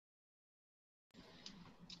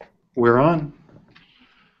We're on.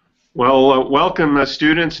 Well, welcome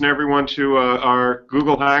students and everyone to our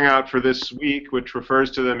Google Hangout for this week, which refers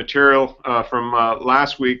to the material from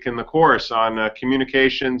last week in the course on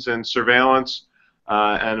communications and surveillance,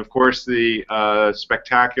 and of course the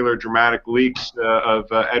spectacular, dramatic leaks of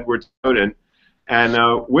Edward Snowden.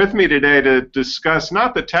 And with me today to discuss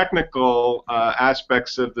not the technical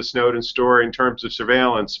aspects of the Snowden story in terms of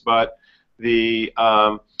surveillance, but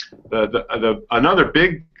another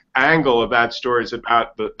big angle of that story is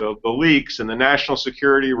about the leaks and the national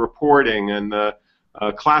security reporting and the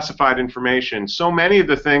classified information. So many of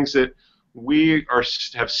the things that we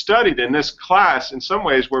have studied in this class in some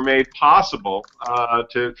ways were made possible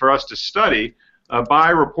for us to study by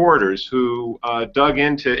reporters who dug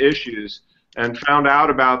into issues and found out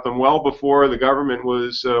about them well before the government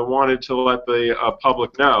was wanted to let the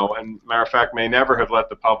public know, and matter of fact may never have let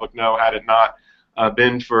the public know had it not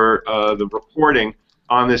been for the reporting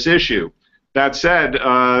on this issue. That said,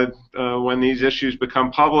 when these issues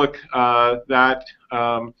become public, that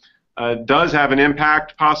does have an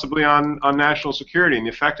impact possibly on national security and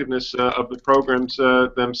the effectiveness of the programs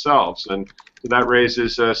themselves, and that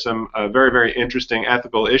raises some very, very interesting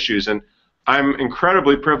ethical issues. And I'm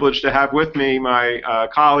incredibly privileged to have with me my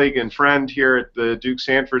colleague and friend here at the Duke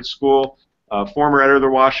Sanford School, former editor of the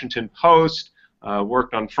Washington Post,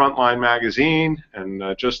 worked on Frontline magazine, and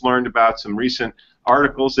just learned about some recent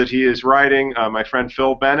articles that he is writing, my friend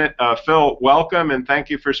Phil Bennett. Phil, welcome, and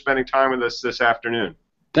thank you for spending time with us this afternoon.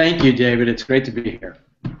 Thank you, David. It's great to be here.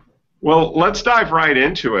 Well, let's dive right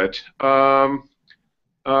into it. The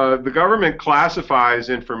government classifies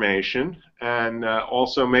information and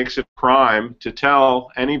also makes it a crime to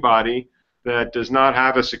tell anybody that does not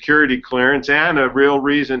have a security clearance and a real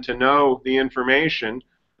reason to know the information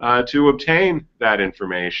to obtain that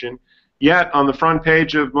information. Yet, on the front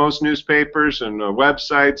page of most newspapers and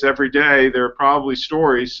websites every day, there are probably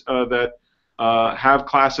stories that have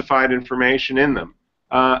classified information in them.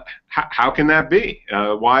 How can that be?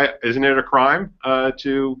 Why isn't it a crime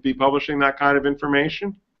to be publishing that kind of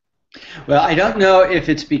information? Well, I don't know if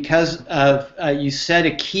it's because of you said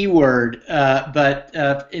a keyword, but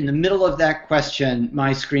in the middle of that question,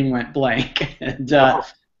 my screen went blank, and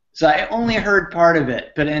so I only heard part of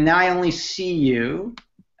it. And now I only see you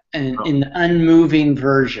in the unmoving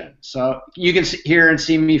version. So you can hear and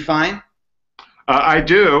see me fine? I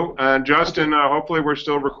do. Justin, hopefully we're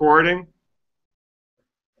still recording.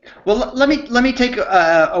 Well, let me take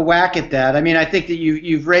a whack at that. I mean, I think that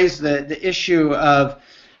you've raised the issue of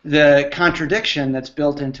the contradiction that's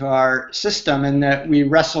built into our system, and that we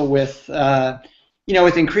wrestle with,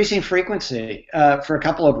 with increasing frequency for a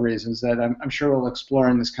couple of reasons that I'm sure we'll explore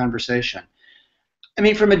in this conversation. I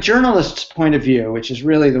mean, from a journalist's point of view, which is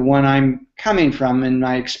really the one I'm coming from in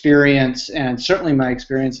my experience, and certainly my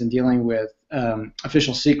experience in dealing with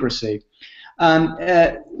official secrecy,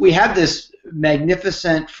 we have this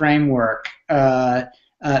magnificent framework,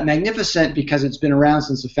 magnificent because it's been around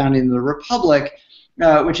since the founding of the Republic,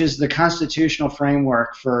 which is the constitutional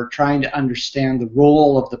framework for trying to understand the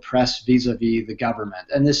role of the press vis-a-vis the government.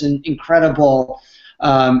 And this incredible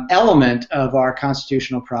element of our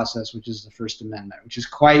constitutional process, which is the First Amendment, which is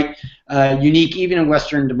quite unique even in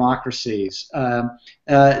Western democracies,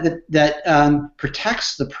 that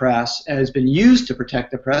protects the press, has been used to protect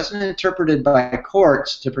the press, and interpreted by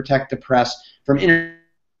courts to protect the press from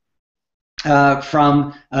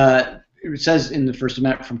it says in the First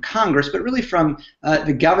Amendment, from Congress, but really from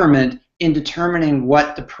the government in determining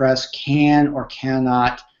what the press can or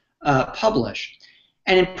cannot publish.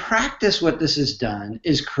 And in practice, what this has done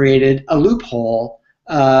is created a loophole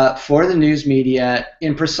for the news media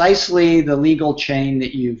in precisely the legal chain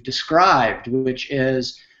that you've described, which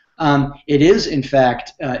is it is, in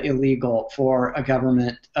fact, illegal for a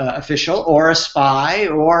government official or a spy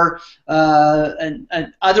or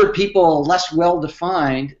other people less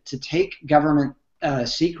well-defined to take government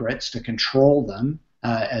secrets, to control them,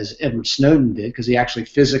 as Edward Snowden did, because he actually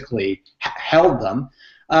physically held them,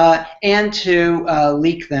 and to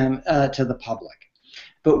leak them to the public.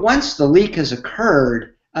 But once the leak has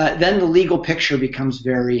occurred, then the legal picture becomes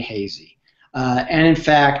very hazy. And in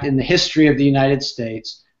fact, in the history of the United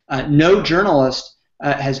States, no journalist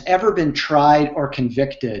has ever been tried or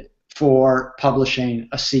convicted for publishing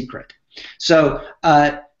a secret. So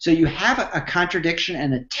you have a contradiction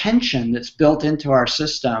and a tension that's built into our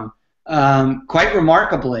system quite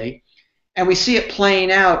remarkably, and we see it playing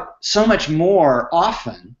out so much more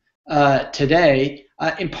often today,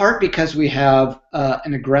 in part because we have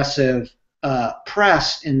an aggressive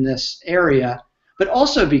press in this area, but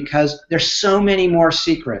also because there's so many more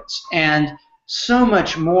secrets and so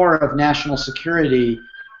much more of national security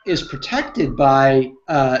is protected by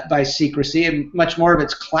secrecy, and much more of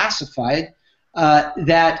it's classified,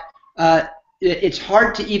 that it's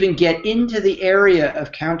hard to even get into the area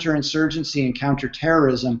of counterinsurgency and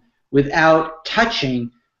counterterrorism without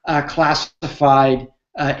touching classified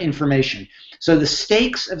information. So the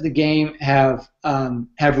stakes of the game have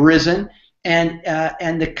risen, and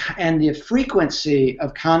the frequency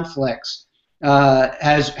of conflicts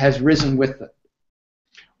has risen with it.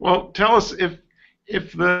 Well, tell us,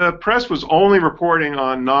 if the press was only reporting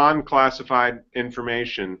on non-classified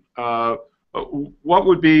information, what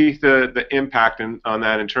would be the impact on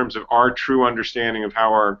that in terms of our true understanding of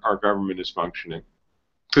how our government is functioning?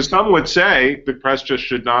 Because some would say the press just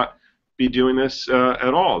should not be doing this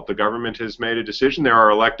at all. The government has made a decision. There are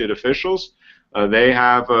elected officials. They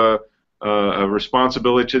have a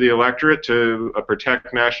responsibility to the electorate to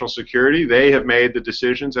protect national security. They have made the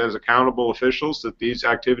decisions as accountable officials that these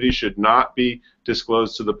activities should not be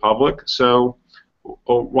disclosed to the public. So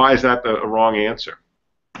why is that a wrong answer?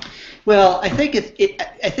 Well, I think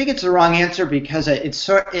it's the wrong answer because I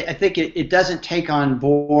think it doesn't take on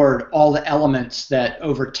board all the elements that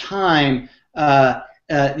over time the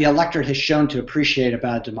electorate has shown to appreciate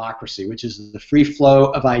about democracy, which is the free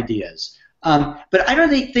flow of ideas. But I don't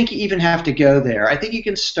think you even have to go there. I think you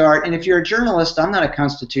can start, and if you're a journalist, I'm not a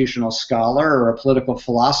constitutional scholar or a political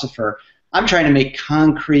philosopher. I'm trying to make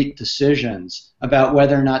concrete decisions about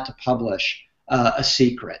whether or not to publish a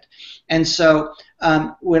secret. And so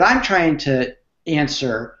what I'm trying to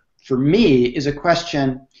answer for me is a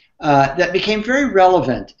question that became very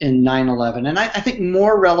relevant in 9/11, and I think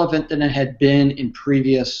more relevant than it had been in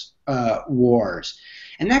previous wars.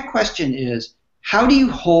 And that question is, how do you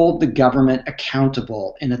hold the government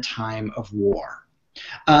accountable in a time of war?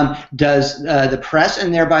 Does the press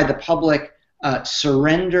and thereby the public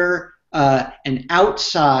surrender an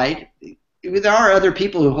outside? There are other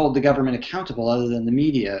people who hold the government accountable other than the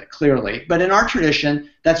media, clearly. But in our tradition,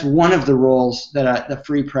 that's one of the roles that the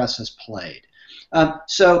free press has played.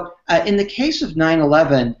 So in the case of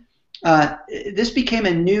 9/11, this became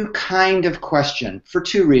a new kind of question for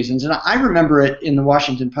two reasons. And I remember it in the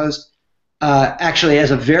Washington Post actually as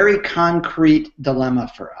a very concrete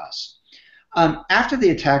dilemma for us. After the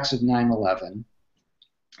attacks of 9/11,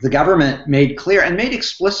 the government made clear, and made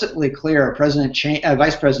explicitly clear,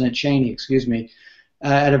 Vice President Cheney,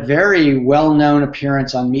 at a very well-known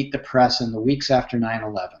appearance on Meet the Press in the weeks after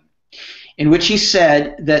 9/11, in which he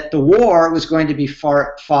said that the war was going to be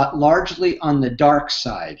fought largely on the dark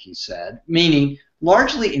side, he said, meaning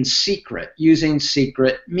largely in secret, using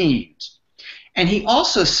secret means. And he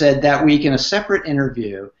also said that week in a separate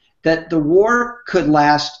interview that the war could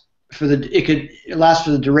last for the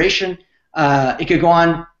duration. It could go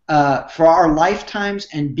on for our lifetimes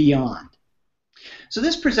and beyond. So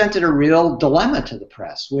this presented a real dilemma to the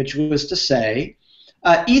press, which was to say,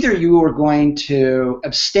 either you were going to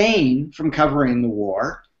abstain from covering the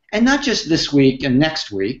war, and not just this week and next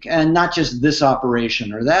week, and not just this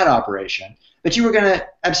operation or that operation, but you were going to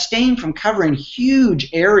abstain from covering huge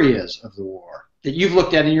areas of the war that you've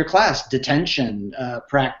looked at in your class, detention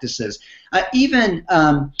practices, even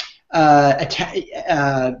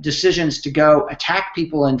decisions to go attack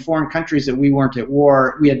people in foreign countries that we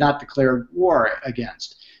had not declared war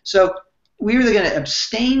against. So we were going to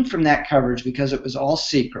abstain from that coverage because it was all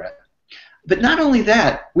secret. But not only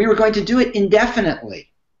that, we were going to do it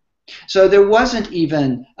indefinitely. So there wasn't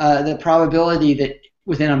even the probability that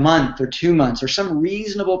within a month or 2 months or some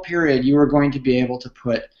reasonable period you were going to be able to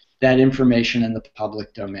put that information in the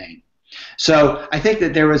public domain. So I think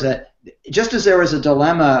that just as there was a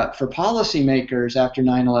dilemma for policymakers after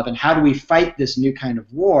 9/11, how do we fight this new kind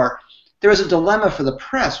of war? There was a dilemma for the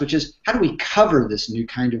press, which is how do we cover this new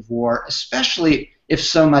kind of war, especially if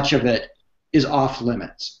so much of it is off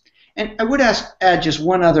limits. And I would add just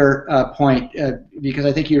one other point, because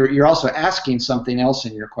I think you're also asking something else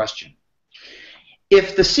in your question.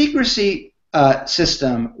 If the secrecy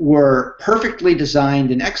system were perfectly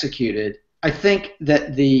designed and executed, I think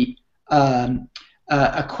that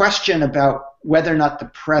a question about whether or not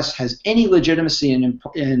the press has any legitimacy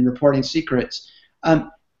in reporting secrets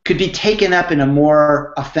could be taken up in a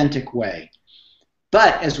more authentic way.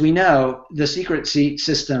 But as we know, the secrecy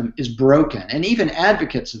system is broken, and even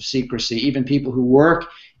advocates of secrecy, even people who work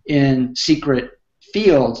in secret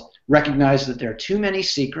fields, recognize that there are too many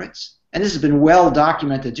secrets. And this has been well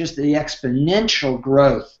documented, just the exponential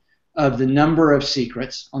growth of the number of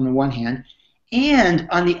secrets on the one hand, and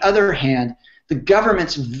on the other hand, the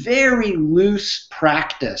government's very loose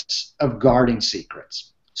practice of guarding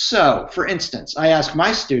secrets. So, for instance, I ask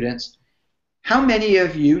my students, how many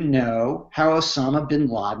of you know how Osama bin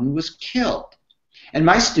Laden was killed? And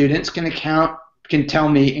my students can tell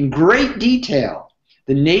me in great detail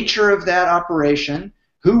the nature of that operation,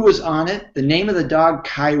 who was on it, the name of the dog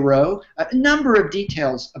Cairo, a number of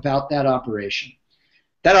details about that operation.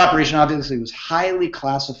 That operation obviously was highly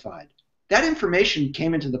classified. That information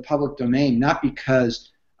came into the public domain not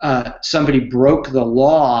because somebody broke the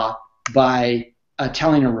law by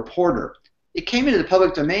telling a reporter. It came into the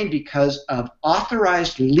public domain because of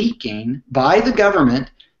authorized leaking by the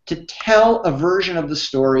government to tell a version of the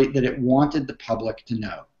story that it wanted the public to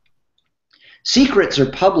know. Secrets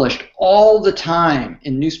are published all the time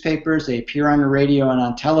in newspapers. They appear on the radio and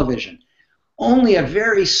on television. Only a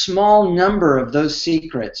very small number of those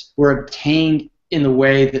secrets were obtained in the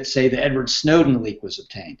way that, say, the Edward Snowden leak was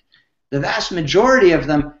obtained. The vast majority of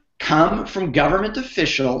them come from government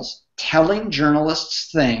officials telling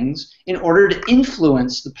journalists things in order to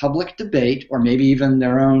influence the public debate or maybe even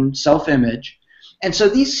their own self-image. And so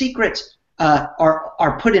these secrets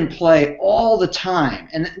are put in play all the time.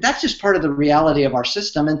 And that's just part of the reality of our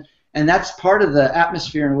system, and that's part of the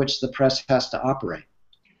atmosphere in which the press has to operate.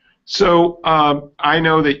 So I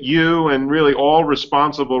know that you and really all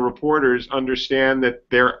responsible reporters understand that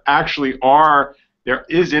there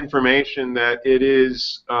is information that it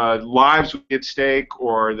is lives would be at stake,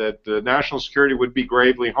 or that the national security would be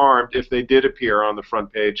gravely harmed if they did appear on the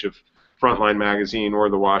front page of Frontline magazine or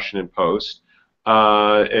the Washington Post.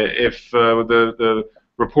 If the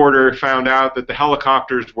reporter found out that the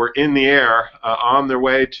helicopters were in the air on their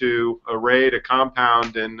way to raid a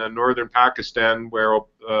compound in northern Pakistan where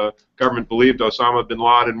government believed Osama bin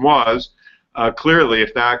Laden was, clearly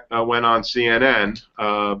if that went on CNN,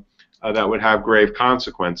 that would have grave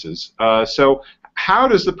consequences. So how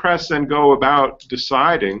does the press then go about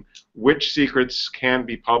deciding which secrets can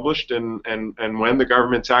be published and when the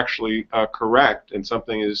government's actually correct and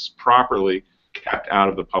something is properly kept out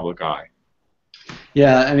of the public eye?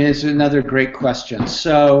 Yeah, I mean, it's another great question.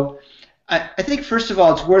 So I think, first of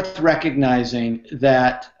all, it's worth recognizing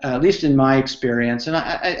that, at least in my experience, and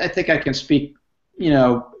I think I can speak,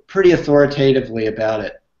 pretty authoritatively about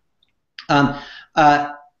it,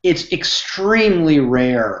 it's extremely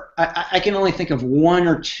rare. I can only think of one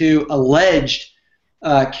or two alleged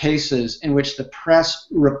cases in which the press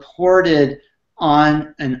reported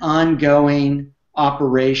on an ongoing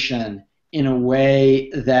operation in a way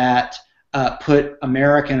that put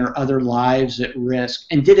American or other lives at risk,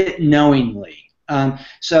 and did it knowingly.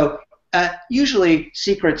 Usually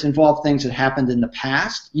secrets involve things that happened in the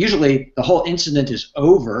past. Usually the whole incident is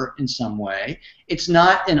over in some way. It's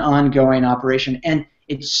not an ongoing operation, and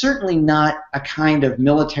it's certainly not a kind of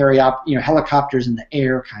military, helicopters in the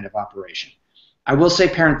air kind of operation. I will say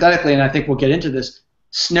parenthetically, and I think we'll get into this,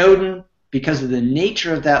 Snowden, because of the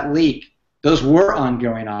nature of that leak, those were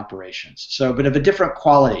ongoing operations, but of a different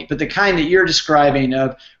quality. But the kind that you're describing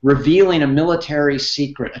of revealing a military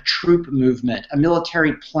secret, a troop movement, a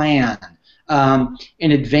military plan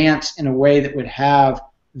in advance in a way that would have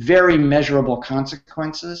very measurable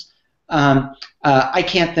consequences. I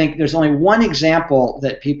can't think, there's only one example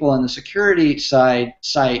that people on the security side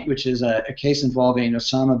cite, which is a case involving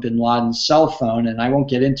Osama bin Laden's cell phone, and I won't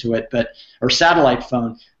get into it, or satellite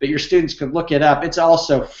phone, but your students could look it up. It's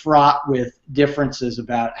also fraught with differences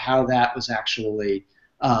about how that was actually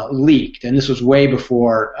leaked, and this was way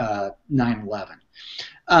before 9/11.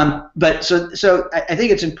 So I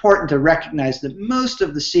think it's important to recognize that most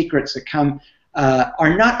of the secrets that come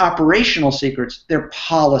are not operational secrets, they're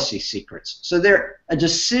policy secrets. So they're a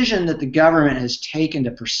decision that the government has taken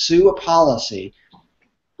to pursue a policy.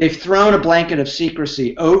 They've thrown a blanket of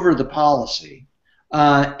secrecy over the policy,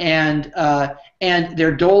 and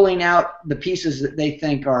they're doling out the pieces that they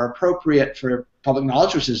think are appropriate for public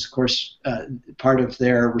knowledge, which is, of course, part of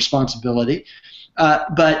their responsibility.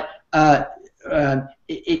 But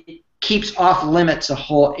it keeps off limits a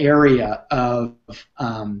whole area of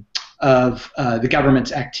the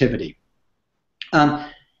government's activity.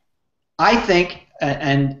 I think,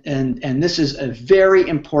 and this is a very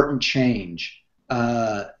important change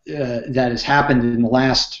that has happened in the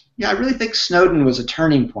last, I really think Snowden was a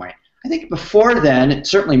turning point. I think before then,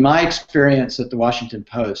 certainly my experience at the Washington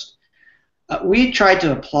Post, we tried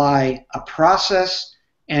to apply a process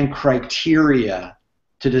and criteria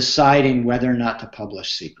to deciding whether or not to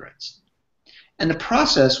publish secrets. And the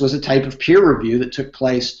process was a type of peer review that took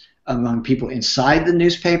place among people inside the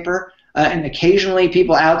newspaper and occasionally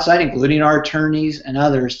people outside, including our attorneys and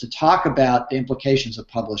others, to talk about the implications of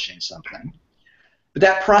publishing something. But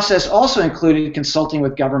that process also included consulting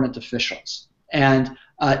with government officials and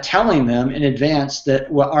telling them in advance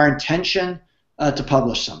that our intention to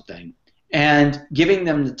publish something, and giving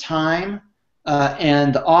them the time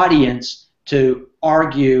and the audience to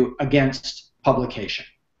argue against publication.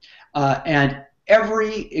 And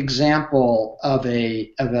every example of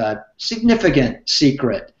a significant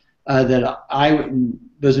secret that I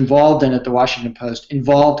was involved in at the Washington Post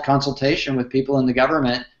involved consultation with people in the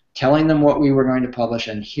government, telling them what we were going to publish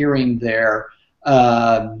and hearing their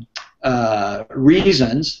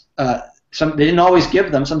reasons. They didn't always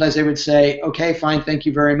give them. Sometimes they would say, okay, fine, thank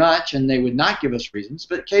you very much, and they would not give us reasons.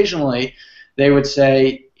 But occasionally they would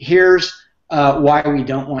say, here's why we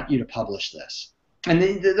don't want you to publish this. And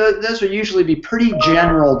those would usually be pretty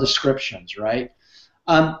general descriptions, right?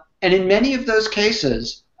 And in many of those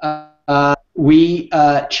cases, we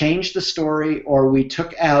changed the story, or we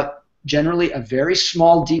took out generally a very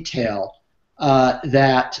small detail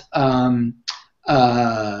that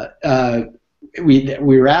we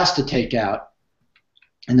were asked to take out,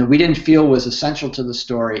 and that we didn't feel was essential to the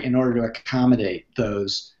story in order to accommodate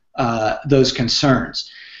those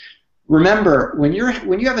concerns. Remember, when you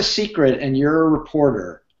have a secret and you're a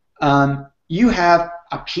reporter, you have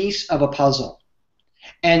a piece of a puzzle,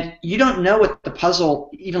 and you don't know what the puzzle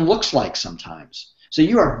even looks like sometimes. So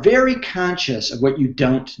you are very conscious of what you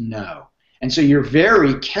don't know, and so you're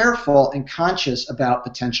very careful and conscious about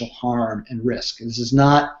potential harm and risk. This is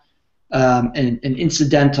not an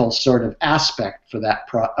incidental sort of aspect for that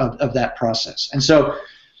of that process. And so,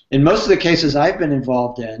 in most of the cases I've been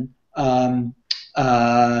involved in,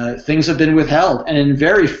 things have been withheld, and in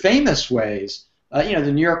very famous ways.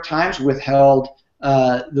 The New York Times withheld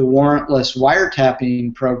the warrantless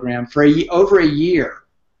wiretapping program for over a year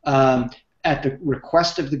at the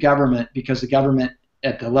request of the government, because the government,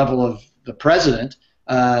 at the level of the president,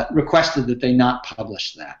 requested that they not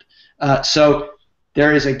publish that. So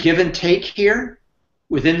there is a give and take here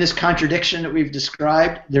within this contradiction that we've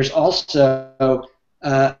described. There's also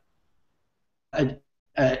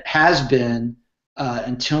has been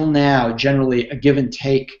until now generally a give and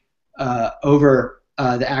take over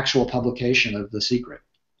the actual publication of the secret.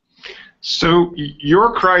 So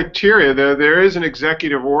your criteria, there is an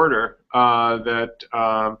executive order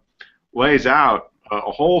that lays out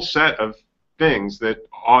a whole set of things that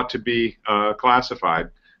ought to be classified.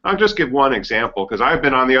 I'll just give one example, because I've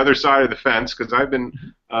been on the other side of the fence, because I've been,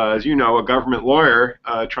 as you know, a government lawyer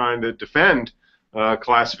trying to defend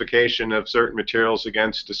classification of certain materials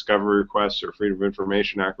against discovery requests or Freedom of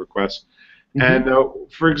Information Act requests. Mm-hmm.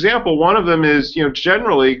 And for example, one of them is,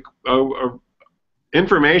 generally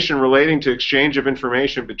information relating to exchange of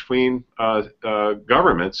information between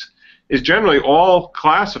governments is generally all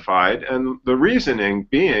classified, and the reasoning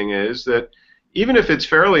being is that even if it's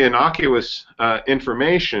fairly innocuous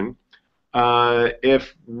information,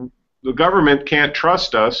 if the government can't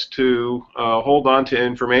trust us to hold on to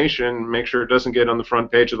information, make sure it doesn't get on the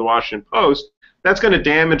front page of the Washington Post, that's going to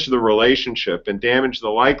damage the relationship and damage the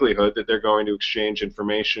likelihood that they're going to exchange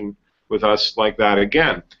information with us like that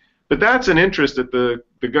again. But that's an interest that the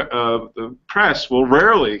press will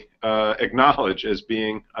rarely acknowledge as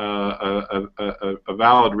being a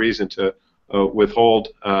valid reason to withhold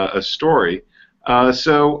a story.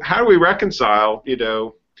 So how do we reconcile,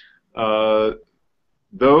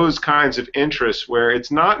 those kinds of interests where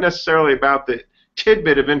it's not necessarily about the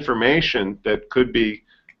tidbit of information that could be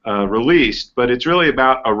released, but it's really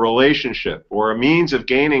about a relationship or a means of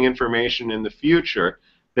gaining information in the future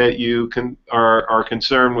that you are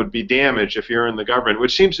concerned would be damaged if you're in the government,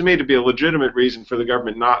 which seems to me to be a legitimate reason for the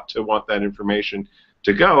government not to want that information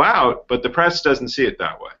to go out, but the press doesn't see it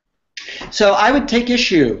that way. So I would take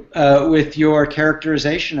issue with your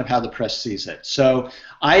characterization of how the press sees it. So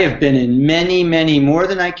I have been in many, many, more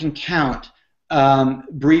than I can count,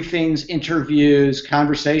 briefings, interviews,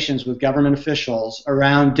 conversations with government officials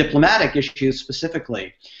around diplomatic issues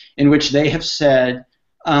specifically, in which they have said,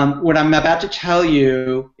 what I'm about to tell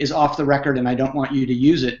you is off the record and I don't want you to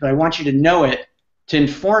use it, but I want you to know it to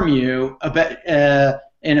inform you about,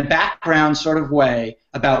 in a background sort of way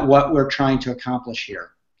about what we're trying to accomplish here.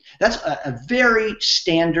 That's a very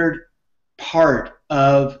standard part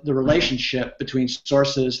of the relationship between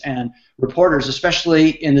sources and reporters, especially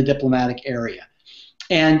in the diplomatic area.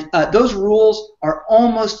 And those rules are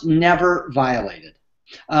almost never violated.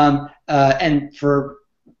 And for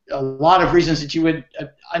a lot of reasons that you would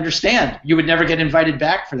understand, you would never get invited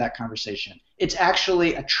back for that conversation. It's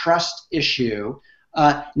actually a trust issue.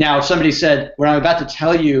 Now, if somebody said, what I'm about to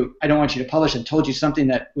tell you, I don't want you to publish, and told you something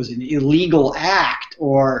that was an illegal act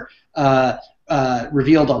or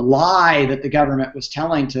revealed a lie that the government was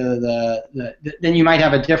telling to then you might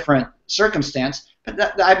have a different circumstance,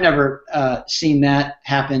 but I've never seen that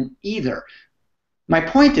happen either. My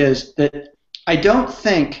point is that I don't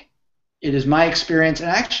think, it is my experience, and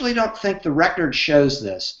I actually don't think the record shows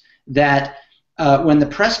this, that when the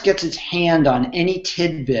press gets its hand on any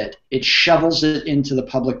tidbit, it shovels it into the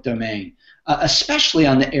public domain, especially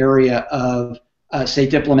on the area of, say,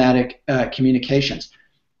 diplomatic communications.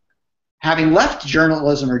 Having left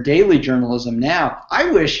journalism or daily journalism now,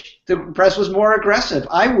 I wish the press was more aggressive.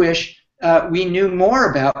 I wish we knew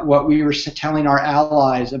more about what we were telling our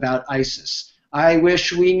allies about ISIS. I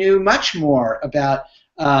wish we knew much more about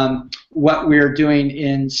what we're doing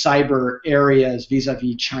in cyber areas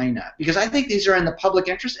vis-a-vis China, because I think these are in the public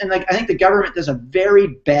interest, and I think the government does a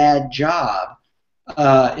very bad job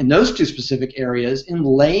in those two specific areas in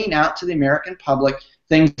laying out to the American public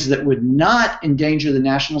things that would not endanger the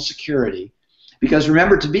national security. Because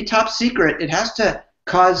remember, to be top secret, it has to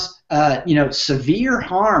cause severe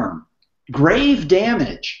harm, grave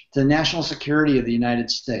damage to the national security of the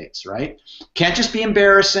United States, right? Can't just be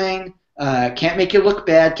embarrassing, can't make you look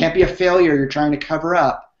bad, can't be a failure you're trying to cover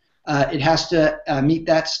up. It has to meet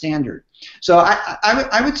that standard. So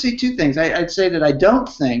I would say two things. I'd say that I don't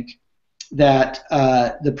think that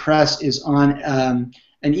the press is on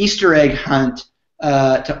an Easter egg hunt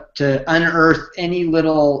to unearth any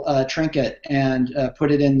little trinket and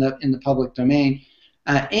put it in the public domain.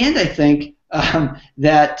 And I think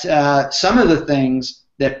that some of the things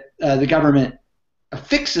that the government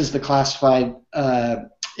affixes the classified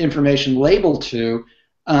information label to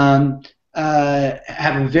have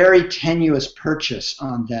a very tenuous purchase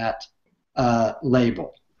on that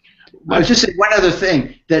label. I was just saying one other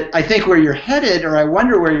thing, that I think where you're headed, or I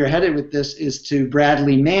wonder where you're headed with this, is to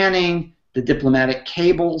Bradley Manning, the diplomatic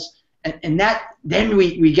cables, and that then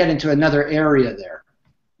we get into another area there.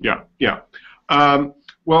 Yeah, yeah.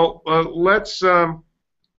 Well, let's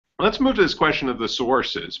move to this question of the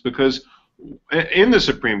sources, because in the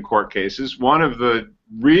Supreme Court cases, one of the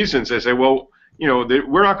reasons they say, well,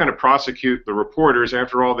 we're not going to prosecute the reporters.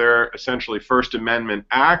 After all, they're essentially First Amendment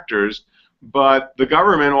actors. But the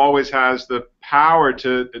government always has the power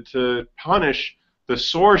to punish the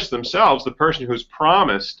source themselves, the person who's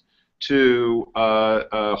promised to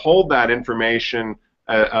hold that information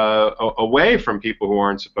away from people who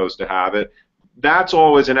aren't supposed to have it. That's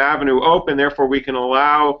always an avenue open. Therefore, we can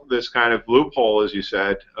allow this kind of loophole, as you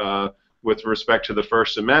said, with respect to the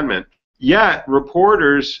First Amendment. Yet,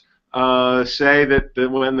 reporters say that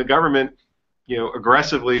when the government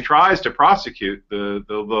aggressively tries to prosecute the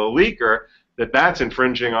leaker, that's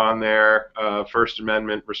infringing on their First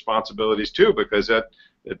Amendment responsibilities too, because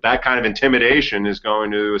that kind of intimidation is going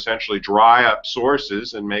to essentially dry up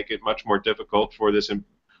sources and make it much more difficult for this,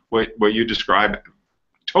 what you describe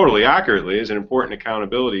totally accurately as an important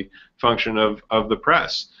accountability function of the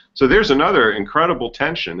press. So there's another incredible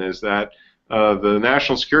tension, is that the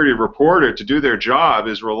national security reporter, to do their job,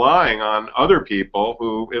 is relying on other people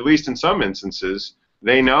who, at least in some instances,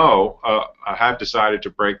 they know have decided to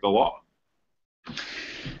break the law.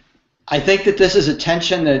 I think that this is a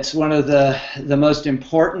tension that's one of the most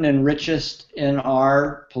important and richest in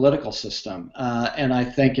our political system, and I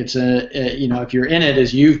think it's if you're in it,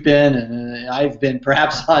 as you've been and I've been,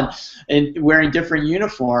 perhaps wearing different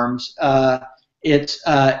uniforms,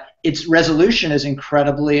 its resolution is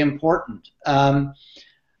incredibly important. I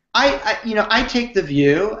take the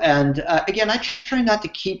view, and again, I try not to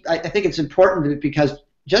keep. I think it's important because,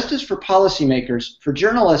 just as for policymakers, for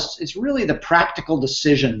journalists, it's really the practical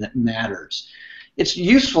decision that matters. It's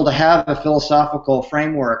useful to have a philosophical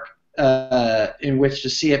framework in which to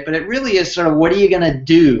see it, but it really is sort of, what are you going to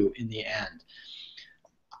do in the end?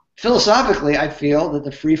 Philosophically, I feel that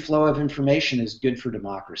the free flow of information is good for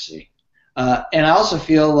democracy. And I also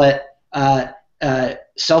feel that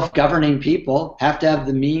self-governing people have to have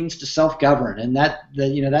the means to self-govern, and that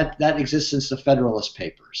exists since the Federalist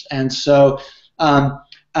Papers. And so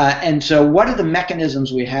what are the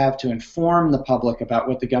mechanisms we have to inform the public about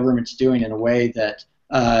what the government's doing in a way that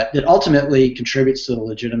ultimately contributes to the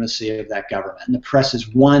legitimacy of that government? And the press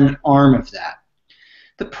is one arm of that.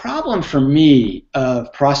 The problem for me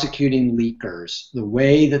of prosecuting leakers the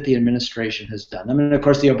way that the administration has done, I mean, of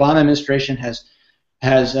course, the Obama administration has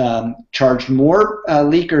charged more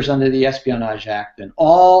leakers under the Espionage Act than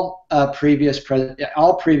all previous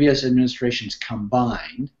administrations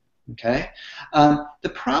combined. Okay,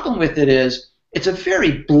 the problem with it is it's a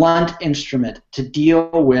very blunt instrument to deal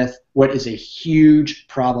with what is a huge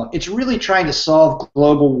problem. It's really trying to solve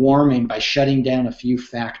global warming by shutting down a few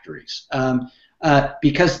factories.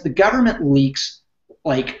 Because the government leaks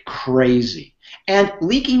like crazy. And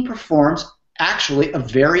leaking performs actually a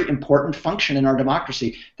very important function in our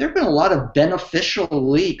democracy. There have been a lot of beneficial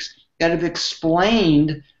leaks that have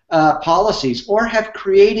explained policies or have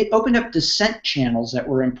opened up dissent channels that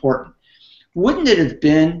were important. Wouldn't it have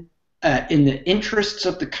been in the interests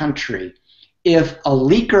of the country if a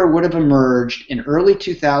leaker would have emerged in early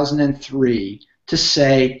 2003 to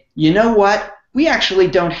say, you know what, we actually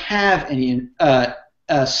don't have any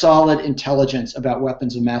solid intelligence about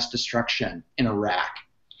weapons of mass destruction in Iraq.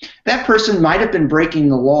 That person might have been breaking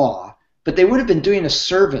the law, but they would have been doing a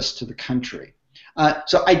service to the country.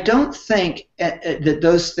 So I don't think that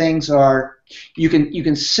those things are, you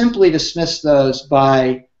can simply dismiss those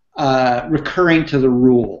by recurring to the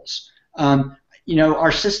rules. You know,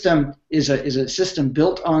 our system is a system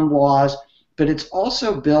built on laws, but it's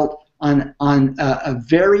also built on a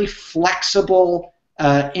very flexible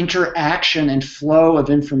interaction and flow of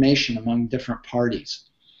information among different parties.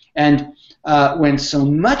 And when so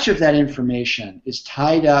much of that information is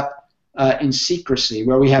tied up in secrecy,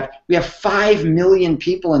 where we have 5 million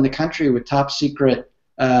people in the country with top secret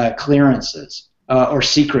clearances or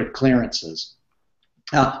secret clearances,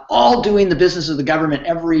 all doing the business of the government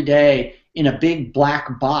every day in a big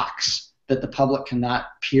black box that the public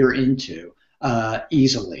cannot peer into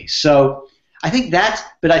easily. So I think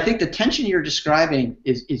but I think the tension you're describing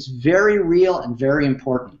is very real and very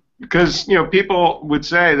important. Because, you know, people would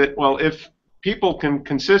say that, well, if people can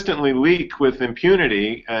consistently leak with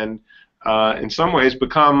impunity and in some ways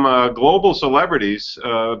become global celebrities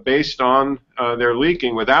based on their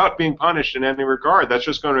leaking without being punished in any regard, that's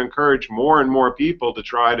just going to encourage more and more people to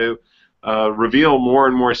try to reveal more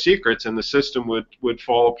and more secrets, and the system would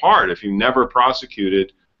fall apart if you never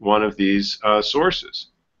prosecuted one of these sources.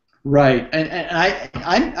 Right, and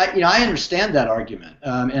I understand that argument,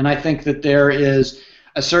 and I think that there is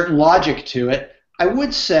a certain logic to it. I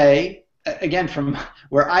would say, again, from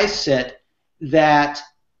where I sit, that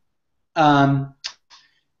the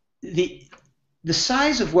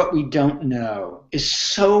size of what we don't know is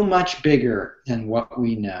so much bigger than what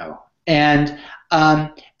we know, and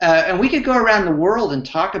we could go around the world and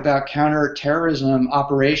talk about counterterrorism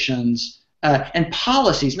operations and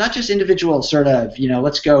policies, not just individual sort of, you know,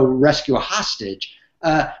 let's go rescue a hostage,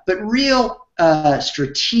 but real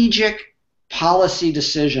strategic policy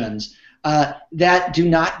decisions that do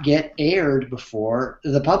not get aired before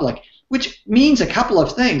the public, which means a couple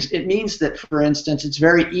of things. It means that, for instance, it's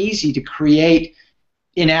very easy to create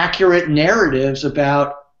inaccurate narratives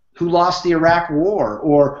about who lost the Iraq War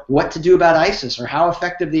or what to do about ISIS or how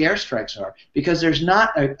effective the airstrikes are, because there's not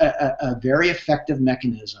a very effective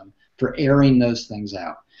mechanism for airing those things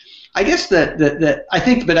out. I guess I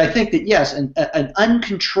think that yes, an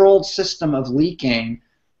uncontrolled system of leaking.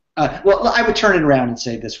 Well, I would turn it around and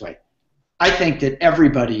say it this way. I think that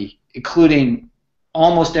everybody, including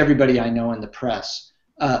almost everybody I know in the press,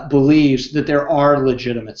 believes that there are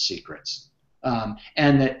legitimate secrets,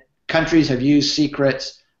 and that countries have used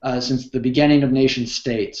secrets since the beginning of nation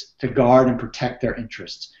states to guard and protect their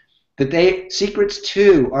interests. That secrets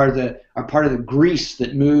too are part of the grease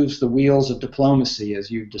that moves the wheels of diplomacy, as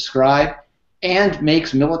you've described, and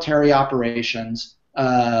makes military operations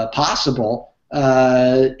possible.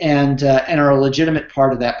 And are a legitimate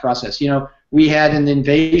part of that process. You know, we had in the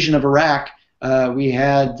invasion of Iraq, we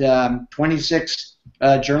had 26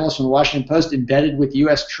 journalists from the Washington Post embedded with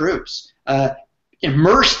U.S. troops,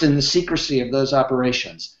 immersed in the secrecy of those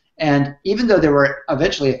operations. And even though there were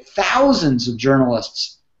eventually thousands of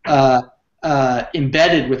journalists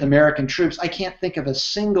embedded with American troops, I can't think of a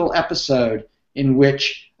single episode in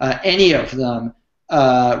which any of them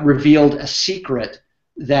revealed a secret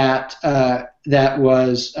that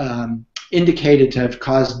was indicated to have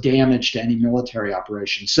caused damage to any military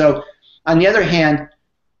operation. So, on the other hand,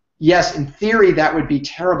 yes, in theory that would be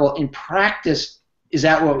terrible. In practice, is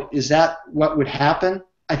that what would happen?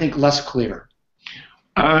 I think less clear.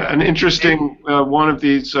 An interesting one of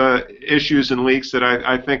these issues and leaks that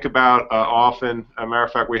I think about often, a matter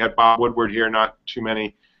of fact, we had Bob Woodward here not too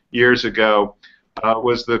many years ago,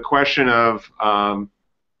 was the question of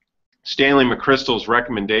Stanley McChrystal's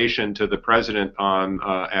recommendation to the president on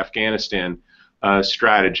Afghanistan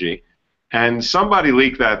strategy. And somebody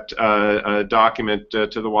leaked that document to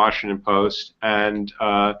the Washington Post, and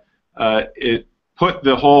it put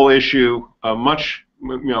the whole issue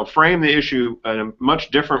framed the issue in a much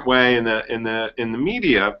different way in the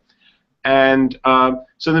media, and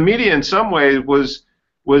so the media in some ways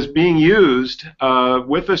was being used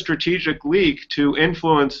with a strategic leak to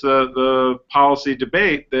influence the policy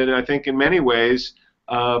debate that I think in many ways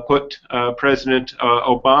put President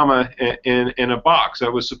Obama in a box.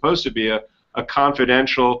 That was supposed to be a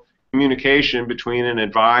confidential communication between an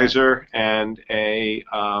advisor and a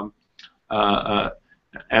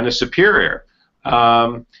superior.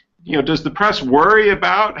 Does the press worry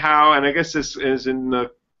about how, and I guess this is in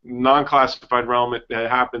the non-classified realm, it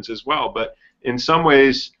happens as well, but in some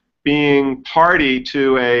ways being party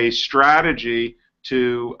to a strategy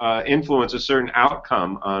to influence a certain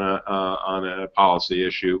outcome on a policy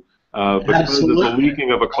issue because of the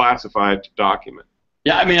leaking of a classified document.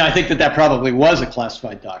 Yeah, I mean, I think that probably was a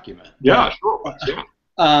classified document. Yeah, sure. Yeah.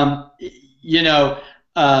 You know,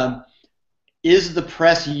 is the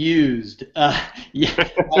press used?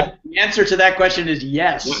 The answer to that question is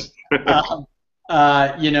yes.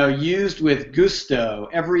 You know, used with gusto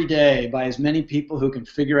every day by as many people who can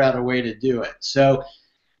figure out a way to do it. So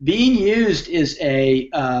being used is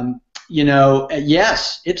you know,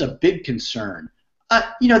 yes, it's a big concern.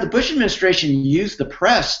 You know, the Bush administration used the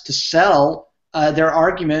press to sell their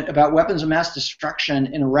argument about weapons of mass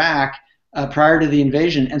destruction in Iraq prior to the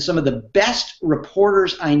invasion, and some of the best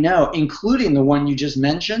reporters I know, including the one you just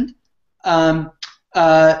mentioned,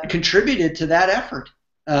 contributed to that effort.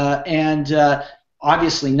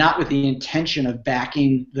 Obviously not with the intention of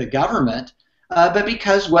backing the government, but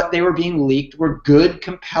because what they were being leaked were good,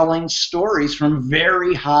 compelling stories from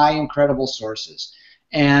very high and credible sources.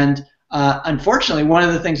 And unfortunately, one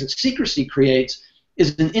of the things that secrecy creates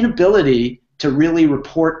is an inability to really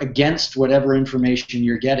report against whatever information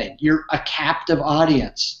you're getting. You're a captive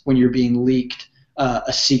audience when you're being leaked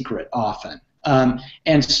a secret often.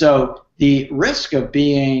 And so the risk of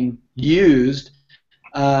being used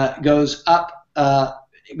goes up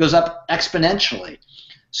exponentially.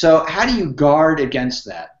 So how do you guard against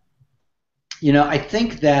that? You know, I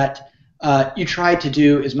think that you try to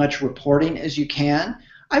do as much reporting as you can.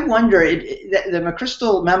 I wonder, the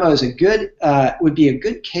McChrystal memo is would be a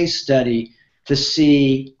good case study to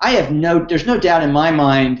see. There's no doubt in my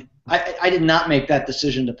mind, I did not make that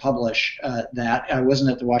decision to publish that. I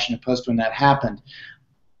wasn't at the Washington Post when that happened.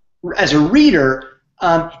 As a reader,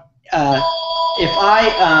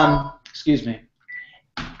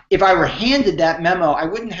 if I were handed that memo, I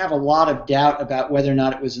wouldn't have a lot of doubt about whether or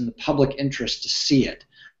not it was in the public interest to see it.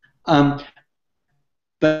 But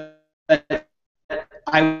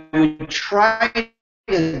I would try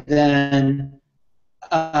to then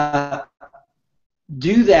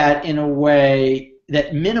do that in a way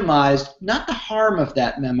that minimized not the harm of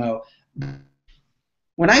that memo.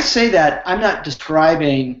 When I say that, I'm not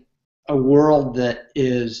describing a world that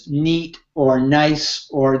is neat or nice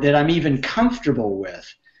or that I'm even comfortable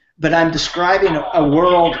with, but I'm describing a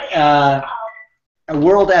world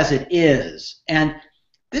as it is. And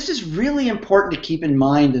this is really important to keep in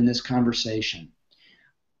mind in this conversation.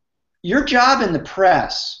 Your job in the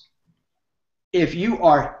press, if you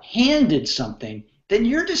are handed something, then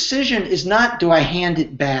your decision is not, do I hand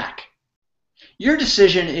it back? Your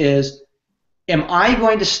decision is, am I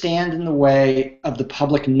going to stand in the way of the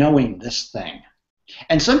public knowing this thing?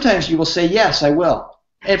 And sometimes you will say, yes, I will.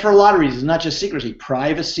 And for a lot of reasons, not just secrecy,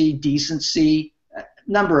 privacy, decency, a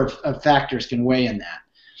number of factors can weigh in that.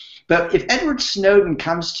 But if Edward Snowden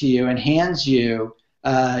comes to you and hands you,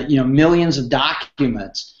 millions of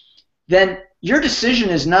documents, then your decision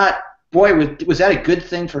is not, boy, was that a good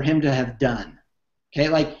thing for him to have done? Okay,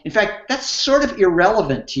 like, in fact, that's sort of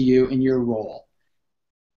irrelevant to you in your role,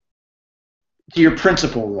 to your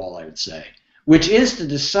principal role, I would say, which is to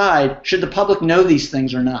decide, should the public know these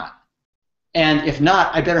things or not? And if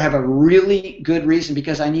not, I better have a really good reason,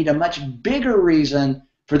 because I need a much bigger reason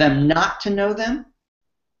for them not to know them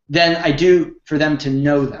than I do for them to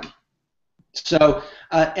know them. So,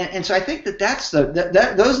 and so I think that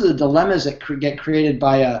those are the dilemmas that get created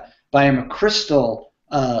by a McChrystal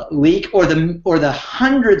leak, or the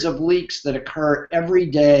hundreds of leaks that occur every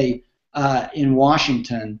day in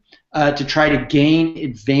Washington to try to gain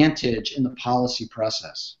advantage in the policy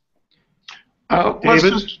process. Let's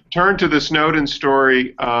just turn to the Snowden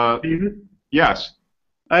story. David? Yes.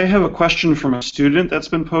 I have a question from a student that's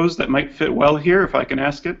been posed that might fit well here, if I can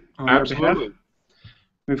ask it on their behalf. Absolutely.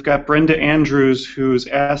 We've got Brenda Andrews, who's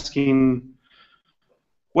asking,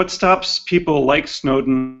 what stops people like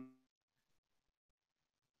Snowden?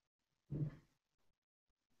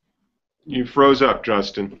 You froze up,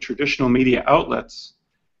 Justin. Traditional media outlets,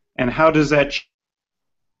 and how does that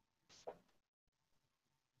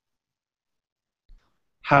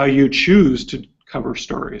how you choose to cover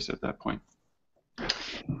stories at that point?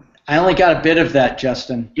 I only got a bit of that,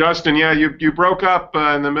 Justin. Justin, yeah, you broke up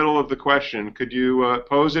in the middle of the question. Could you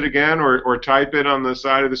pose it again, or type it on the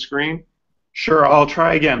side of the screen? Sure, I'll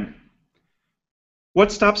try again.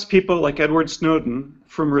 What stops people like Edward Snowden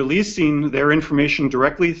from releasing their information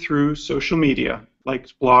directly through social media, like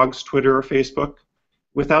blogs, Twitter, or Facebook,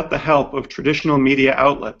 without the help of traditional media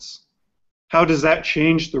outlets? How does that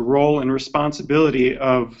change the role and responsibility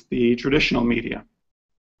of the traditional media?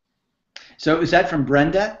 So is that from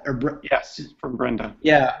Brenda or Yes, from Brenda.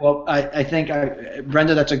 Yeah, well, I think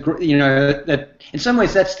Brenda, that's that in some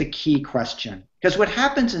ways that's the key question, because what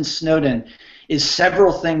happens in Snowden is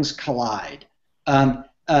several things collide.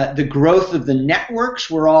 The growth of the networks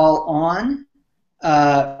we're all on,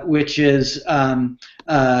 which is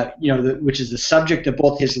which is the subject of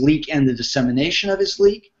both his leak and the dissemination of his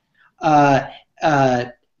leak.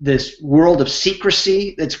 This world of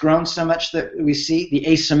secrecy that's grown so much that we see, the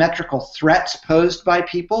asymmetrical threats posed by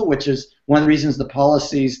people, which is one of the reasons the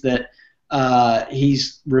policies that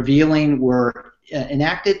he's revealing were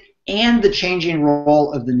enacted, and the changing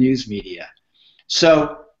role of the news media.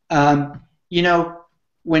 So,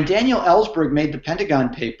 when Daniel Ellsberg made the Pentagon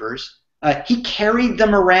Papers, he carried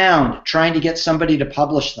them around trying to get somebody to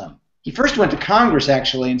publish them. He first went to Congress,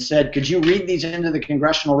 actually, and said, could you read these into the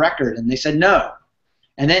congressional record? And they said no.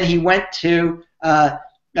 And then he went to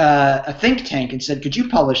a think tank and said, could you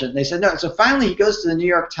publish it? And they said no. So finally he goes to the New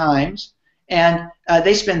York Times, and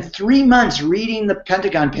they spend 3 months reading the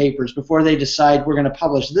Pentagon Papers before they decide we're going to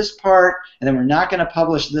publish this part, and then we're not going to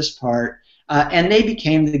publish this part. And they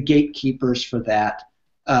became the gatekeepers for that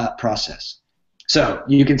process. So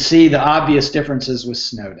you can see the obvious differences with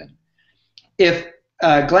Snowden. If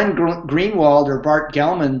Glenn Greenwald or Bart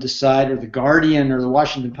Gellman decide, or The Guardian or The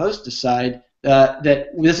Washington Post decide that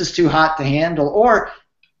this is too hot to handle, or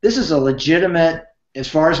this is a legitimate, as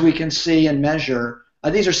far as we can see and measure,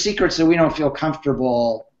 these are secrets that we don't feel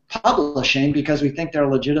comfortable publishing because we think they're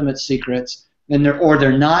legitimate secrets, and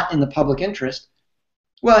they're not in the public interest,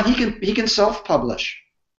 well, he can self-publish.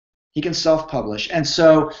 He can self-publish. And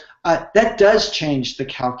so that does change the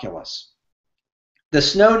calculus. The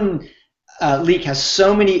Snowden leak has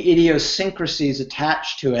so many idiosyncrasies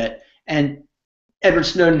attached to it, and Edward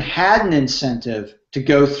Snowden had an incentive to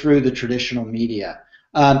go through the traditional media,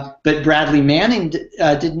 but Bradley Manning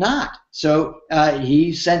did not. So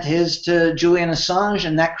he sent his to Julian Assange,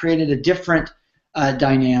 and that created a different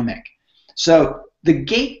dynamic. So the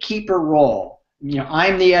gatekeeper role,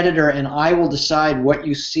 I'm the editor and I will decide what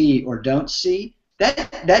you see or don't see,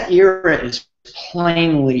 that era is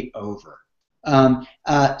plainly over. And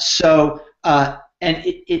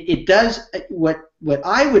it does, what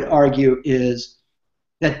I would argue is,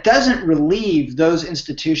 that doesn't relieve those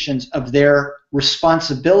institutions of their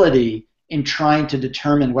responsibility in trying to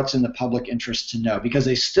determine what's in the public interest to know, because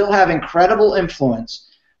they still have incredible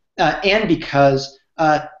influence, and because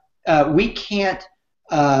we can't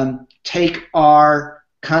take our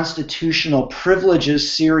constitutional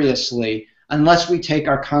privileges seriously unless we take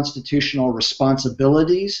our constitutional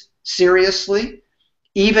responsibilities seriously,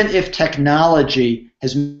 even if technology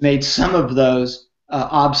has made some of those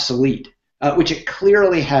obsolete. Which it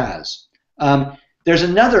clearly has. There's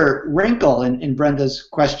another wrinkle in Brenda's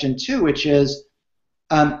question too, which is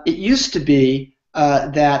it used to be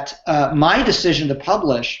that my decision to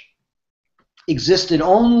publish existed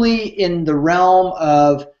only in the realm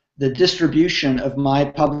of the distribution of my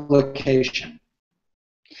publication.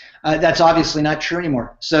 That's obviously not true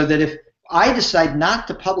anymore. So that if I decide not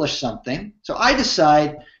to publish something, so I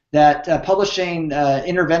decide that publishing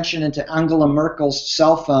intervention into Angela Merkel's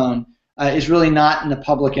cell phone is really not in the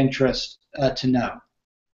public interest to know.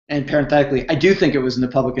 And parenthetically, I do think it was in the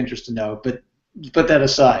public interest to know, but put that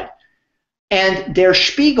aside. And Der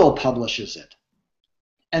Spiegel publishes it.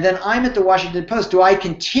 And then I'm at the Washington Post. Do I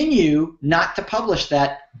continue not to publish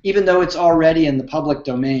that, even though it's already in the public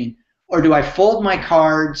domain? Or do I fold my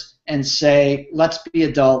cards and say, let's be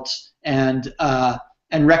adults and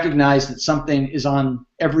recognize that something is on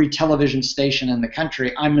every television station in the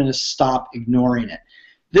country? I'm going to stop ignoring it.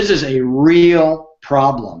 This is a real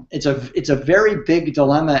problem. It's a very big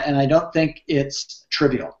dilemma, and I don't think it's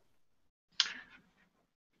trivial.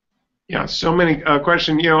 Yeah, so many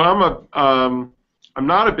questions. I'm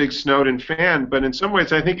not a big Snowden fan, but in some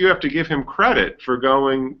ways I think you have to give him credit for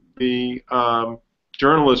going the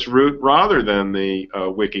journalist route rather than the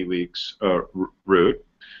WikiLeaks route,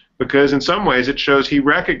 because in some ways it shows he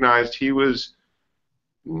recognized he was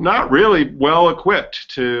not really well equipped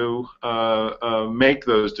to make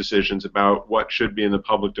those decisions about what should be in the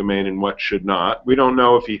public domain and what should not. We don't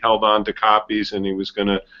know if he held on to copies and he was going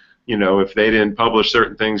to, if they didn't publish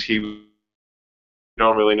certain things, we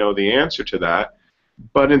don't really know the answer to that.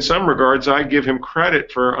 But in some regards, I give him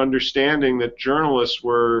credit for understanding that journalists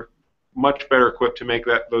were much better equipped to make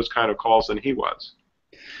those kind of calls than he was.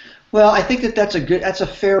 Well, I think that's a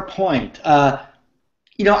fair point.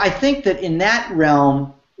 I think that in that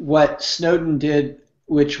realm, what Snowden did,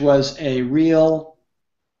 which was a real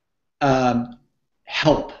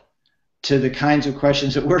help to the kinds of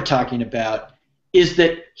questions that we're talking about, is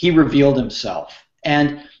that he revealed himself.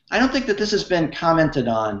 And I don't think that this has been commented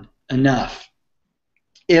on enough.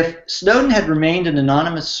 If Snowden had remained an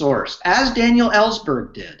anonymous source, as Daniel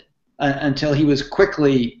Ellsberg did until he was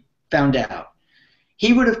quickly found out,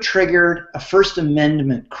 he would have triggered a First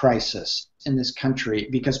Amendment crisis in this country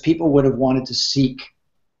because people would have wanted to seek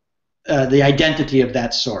the identity of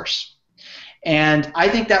that source. And I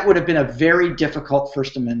think that would have been a very difficult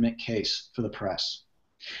First Amendment case for the press.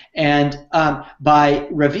 And by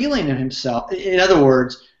revealing himself, in other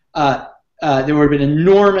words, there would have been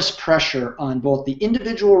enormous pressure on both the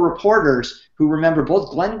individual reporters who, remember, both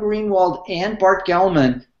Glenn Greenwald and Bart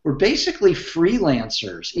Gellman were basically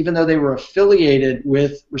freelancers, even though they were affiliated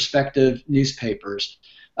with respective newspapers.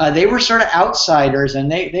 They were sort of outsiders,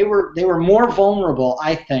 and they were more vulnerable,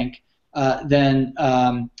 I think, than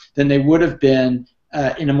they would have been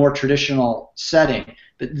in a more traditional setting.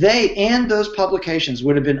 But they and those publications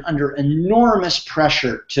would have been under enormous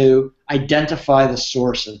pressure to identify the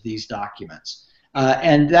source of these documents.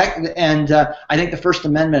 And I think the First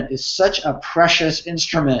Amendment is such a precious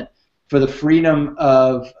instrument for the freedom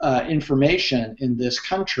of information in this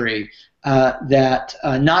country that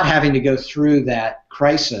not having to go through that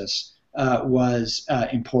crisis was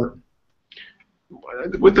important.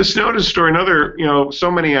 With the Snowden story, another,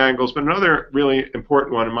 so many angles, but another really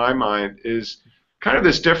important one in my mind is kind of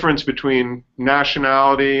this difference between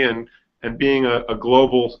nationality and being a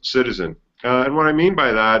global citizen. And what I mean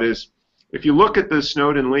by that is, if you look at the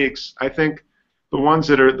Snowden leaks, I think the ones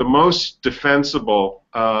that are the most defensible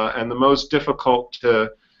and the most difficult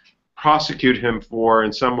to prosecute him for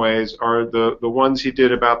in some ways are the ones he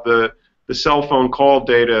did about the cell phone call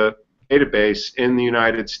database in the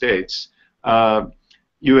United States.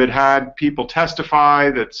 You had people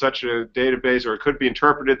testify that such a database, or it could be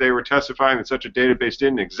interpreted they were testifying that such a database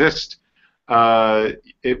didn't exist.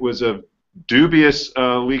 It was of dubious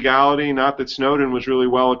legality, not that Snowden was really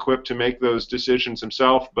well equipped to make those decisions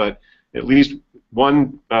himself, but at least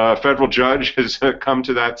one federal judge has come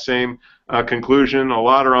to that same conclusion. A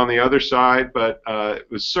lot are on the other side, but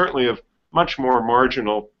it was certainly of much more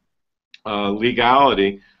marginal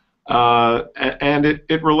legality. And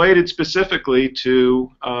it related specifically to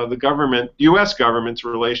the U.S. government's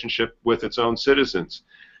relationship with its own citizens.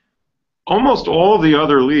 Almost all of the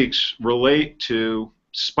other leaks relate to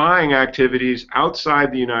spying activities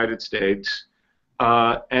outside the United States,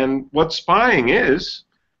 and what spying is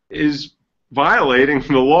violating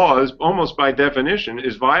the laws, almost by definition,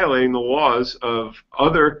 is violating the laws of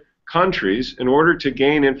other countries in order to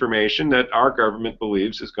gain information that our government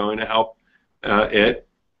believes is going to help it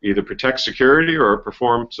either protect security or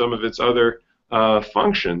perform some of its other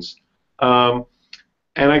functions. And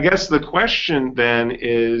I guess the question then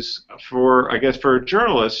is, for a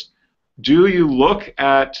journalist, do you look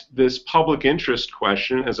at this public interest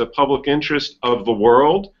question as a public interest of the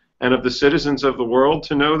world and of the citizens of the world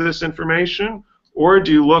to know this information, or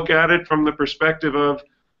do you look at it from the perspective of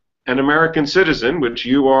an American citizen, which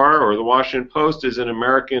you are, or the Washington Post is an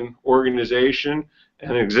American organization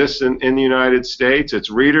and exists in the United States,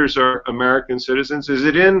 its readers are American citizens? Is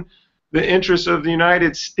it in the interest of the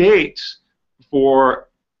United States for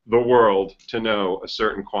the world to know a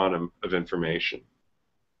certain quantum of information?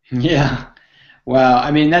 Yeah, wow.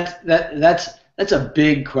 I mean, that's a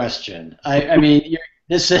big question. I mean,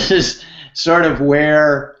 this is sort of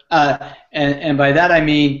where, and by that I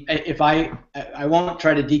mean, if I won't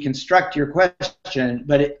try to deconstruct your question,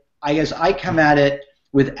 but I guess I come at it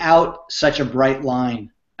without such a bright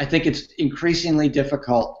line. I think it's increasingly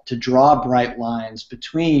difficult to draw bright lines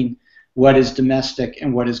between what is domestic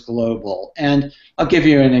and what is global. And I'll give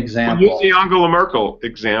you an example. Use the Angela Merkel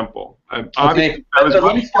example. Okay.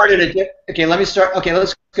 Let me start at a. Okay. Let me start. Okay.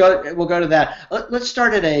 Let's go. We'll go to that. Let's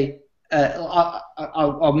start at a.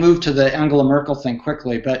 I'll move to the Angela Merkel thing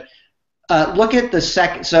quickly, but look at the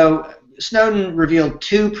second. So Snowden revealed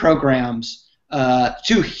two programs,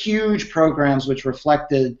 two huge programs, which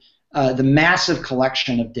reflected the massive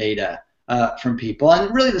collection of data from people.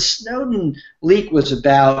 And really, the Snowden leak was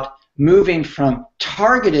about moving from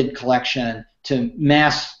targeted collection to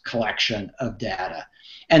mass collection of data.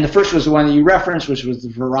 And the first was the one that you referenced, which was the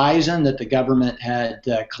Verizon, that the government had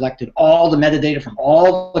collected all the metadata from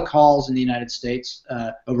all the calls in the United States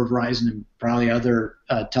over Verizon and probably other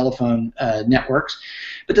telephone networks.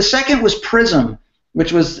 But the second was PRISM,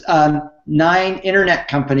 which was 9 internet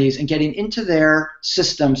companies and getting into their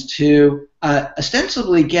systems to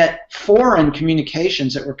ostensibly get foreign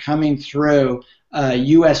communications that were coming through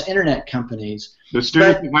U.S. internet companies. The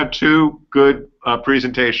students had two good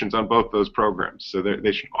presentations on both those programs, so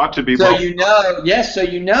they ought to be. So both. So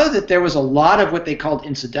you know that there was a lot of what they called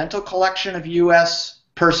incidental collection of U.S.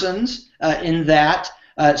 persons in that,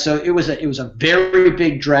 So it was a very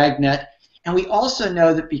big dragnet. And we also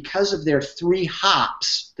know that because of their 3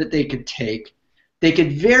 hops that they could take, they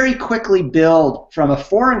could very quickly build from a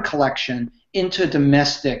foreign collection into a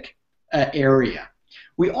domestic area.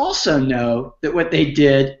 We also know that what they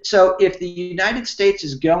did, so if the United States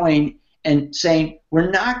is going and saying,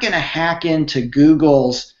 we're not going to hack into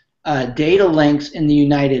Google's data links in the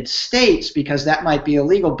United States because that might be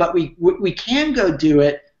illegal, but we can go do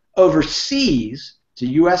it overseas. It's a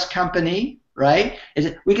U.S. company, right?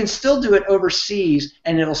 We can still do it overseas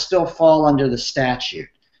and it'll still fall under the statute.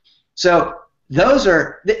 So those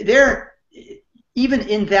are, even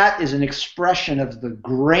in that is an expression of the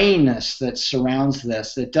grayness that surrounds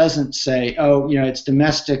this, that doesn't say, oh, it's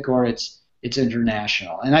domestic or it's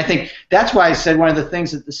international. And I think that's why I said one of the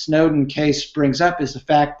things that the Snowden case brings up is the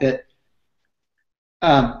fact that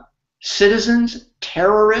citizens,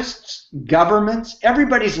 terrorists, governments,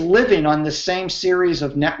 everybody's living on the same series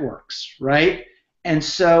of networks, right? And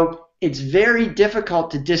so it's very difficult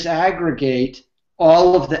to disaggregate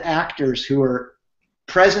all of the actors who are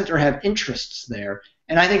present or have interests there.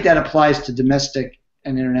 And I think that applies to domestic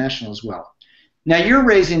and international as well. Now you're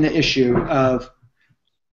raising the issue of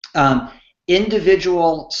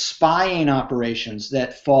individual spying operations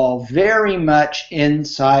that fall very much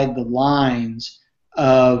inside the lines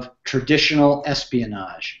of traditional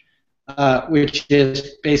espionage, which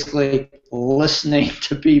is basically listening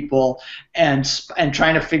to people and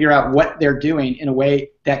trying to figure out what they're doing in a way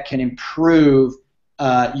that can improve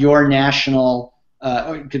your national,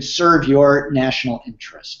 could serve your national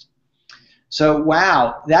interest. So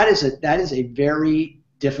wow, that is a very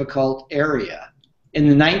difficult area. In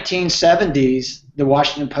the 1970s, the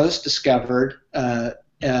Washington Post discovered,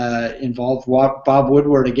 involved Bob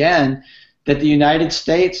Woodward again, that the United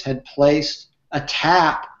States had placed a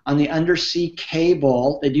tap on the undersea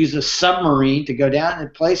cable. They'd use a submarine to go down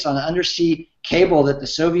and place on an undersea cable that the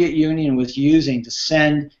Soviet Union was using to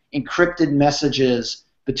send encrypted messages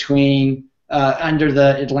between under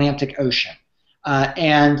the Atlantic Ocean.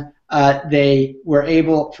 And they were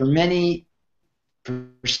able, for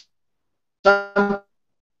some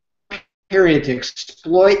period, to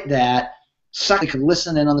exploit that, so they could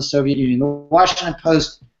listen in on the Soviet Union. The Washington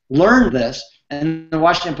Post learned this, and the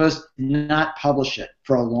Washington Post did not publish it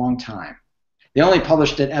for a long time. They only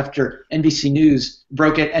published it after NBC News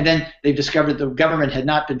broke it, and then they discovered the government had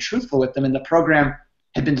not been truthful with them, and the program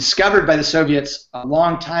had been discovered by the Soviets a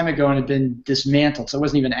long time ago and had been dismantled, so it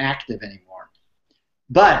wasn't even active anymore.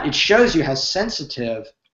 But it shows you how sensitive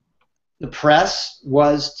the press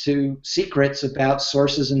was to secrets about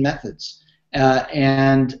sources and methods,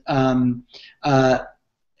 and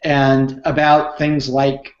about things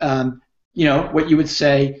like, what you would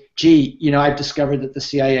say, gee, I've discovered that the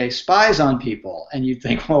CIA spies on people, and you'd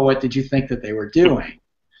think, well, what did you think that they were doing?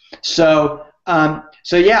 So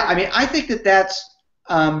yeah, I mean, I think that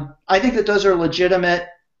those are legitimate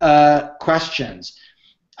questions.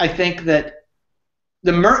 I think that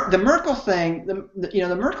the Merkel thing,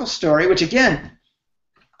 the Merkel story, which again,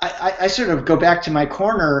 I sort of go back to my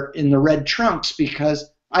corner in the red trunks because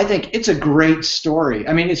I think it's a great story.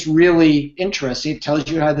 I mean, it's really interesting. It tells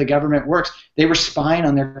you how the government works. They were spying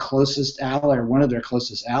on their closest ally, or one of their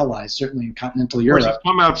closest allies, certainly in continental Europe. Of course, it's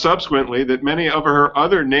come out subsequently that many of her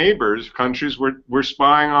other neighbors, countries, were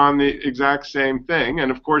spying on the exact same thing. And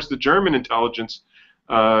of course, the German intelligence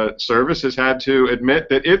service has had to admit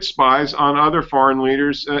that it spies on other foreign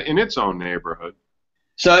leaders in its own neighborhood.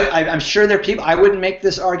 So I'm sure there are people, I wouldn't make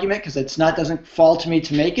this argument because doesn't fall to me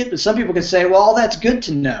to make it, but some people could say, well, that's good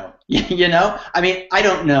to know. I mean, I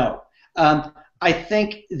don't know. I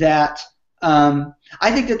think that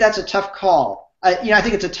that's a tough call. I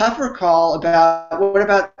think it's a tougher call about what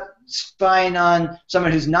about spying on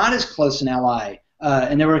someone who's not as close an ally,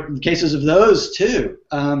 and there were cases of those too.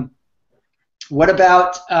 What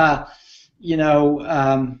about I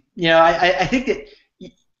think that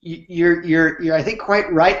you're I think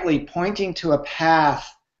quite rightly pointing to a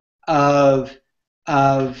path of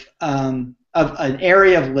an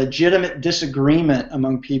area of legitimate disagreement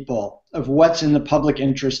among people of what's in the public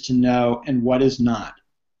interest to know and what is not.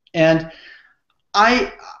 And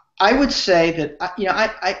I would say that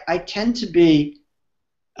I tend to be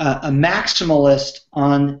a maximalist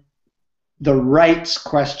on the rights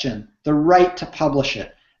question, the right to publish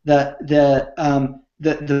it, the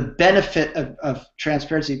benefit of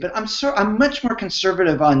transparency, but I'm much more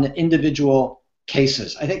conservative on the individual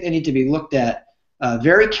cases. I think they need to be looked at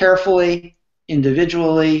very carefully,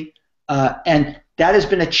 individually, and that has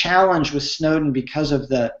been a challenge with Snowden because of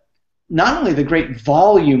not only the great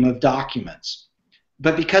volume of documents,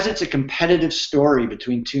 but because it's a competitive story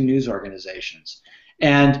between two news organizations.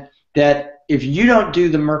 and that if you don't do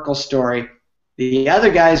the Merkel story, the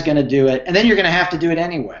other guy's going to do it, and then you're going to have to do it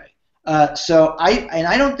anyway. So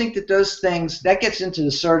I don't think that those things, that gets into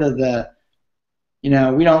the sort of the, we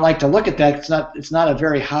don't like to look at that. It's not a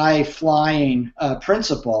very high flying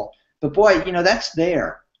principle, but boy, that's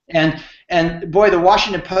there. And boy, the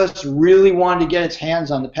Washington Post really wanted to get its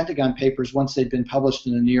hands on the Pentagon Papers once they'd been published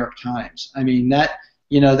in the New York Times. I mean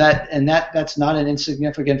that's not an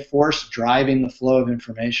insignificant force driving the flow of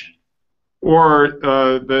information. Or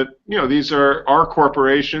that these are our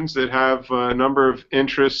corporations that have a number of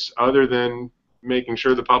interests other than making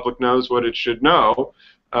sure the public knows what it should know,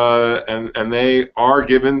 and they are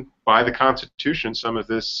given by the Constitution some of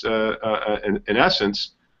this, in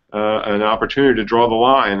essence, an opportunity to draw the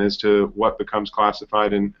line as to what becomes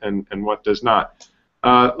classified and what does not.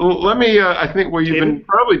 Let me. I think you've been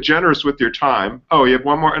probably generous with your time. Oh, you have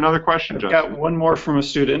another question, Justin? I've got one more from a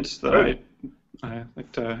student that I'd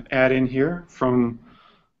like to add in here from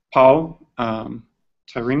Paul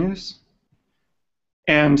Tyrenius.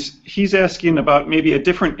 And he's asking about maybe a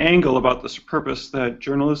different angle about this purpose that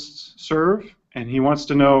journalists serve. And he wants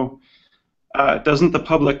to know, doesn't the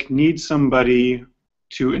public need somebody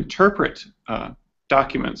to interpret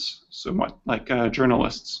documents somewhat like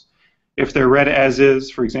journalists? If they're read as is,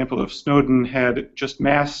 for example, if Snowden had just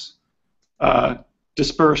mass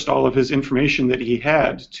dispersed all of his information that he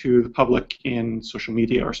had to the public in social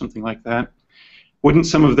media or something like that, wouldn't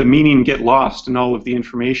some of the meaning get lost in all of the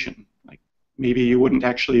information? Like maybe you wouldn't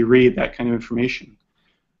actually read that kind of information.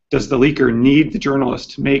 Does the leaker need the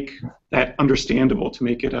journalist to make that understandable, to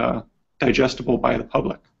make it digestible by the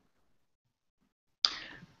public?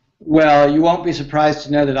 Well, you won't be surprised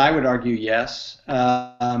to know that I would argue yes,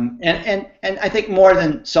 and I think more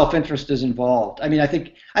than self-interest is involved. I mean, I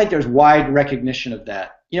think there's wide recognition of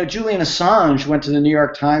that. Julian Assange went to the New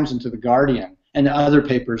York Times and to the Guardian and other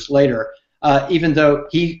papers later, even though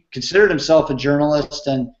he considered himself a journalist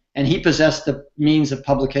and he possessed the means of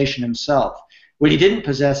publication himself. What he didn't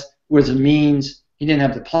possess was a means. He didn't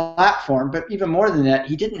have the platform, but even more than that,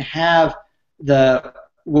 he didn't have the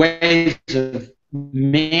ways of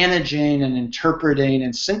managing and interpreting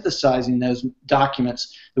and synthesizing those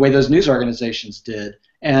documents the way those news organizations did.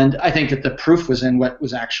 And I think that the proof was in what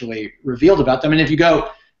was actually revealed about them. And if you go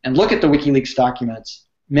and look at the WikiLeaks documents,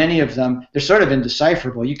 many of them, they're sort of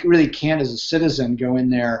indecipherable. You really can't, as a citizen, go in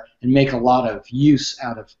there and make a lot of use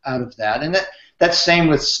out of that. And that's same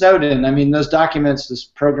with Snowden. I mean, those documents, those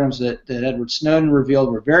programs that Edward Snowden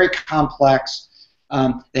revealed were very complex.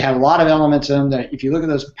 They had a lot of elements in them that, if you look at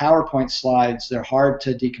those PowerPoint slides, they're hard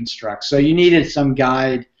to deconstruct. So you needed some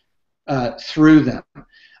guide through them.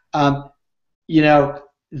 That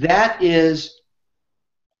is,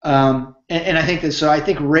 and I think that. So I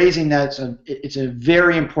think raising that, it's a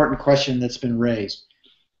very important question that's been raised.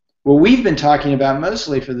 What we've been talking about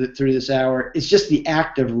mostly through this hour is just the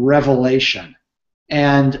act of revelation,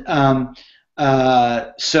 and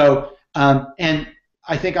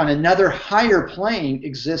I think on another higher plane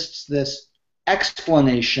exists this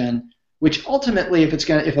explanation, which ultimately,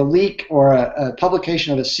 if a leak or a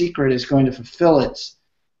publication of a secret is going to fulfill its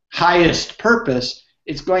highest purpose,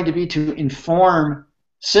 it's going to be to inform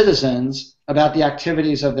citizens about the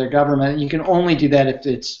activities of their government. And you can only do that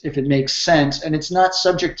if it makes sense, and it's not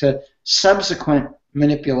subject to subsequent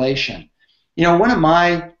manipulation. One of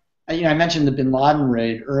my, I mentioned the Bin Laden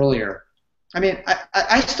raid earlier. I mean,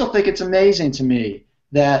 I still think it's amazing to me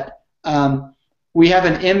that we have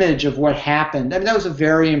an image of what happened. I mean, that was a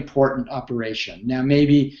very important operation. Now,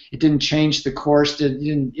 maybe it didn't change the course, it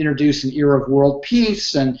didn't introduce an era of world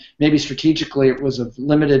peace, and maybe strategically it was of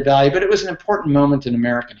limited value, but it was an important moment in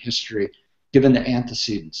American history, given the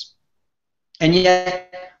antecedents. And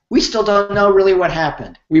yet, we still don't know really what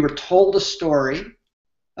happened. We were told a story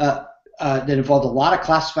that involved a lot of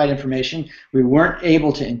classified information. We weren't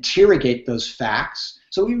able to interrogate those facts.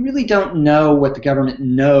 So we really don't know what the government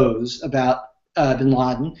knows about bin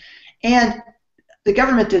Laden. And the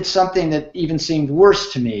government did something that even seemed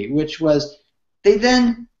worse to me, which was they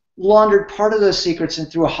then laundered part of those secrets in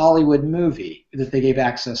through a Hollywood movie that they gave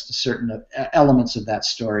access to certain elements of that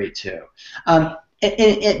story to.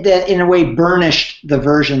 That in a way burnished the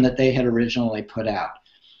version that they had originally put out.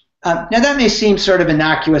 Now that may seem sort of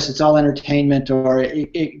innocuous, it's all entertainment,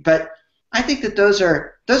 but I think that those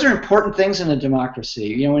are important things in a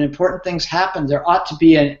democracy. When important things happen, there ought to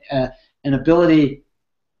be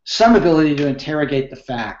some ability to interrogate the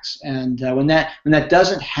facts. And when that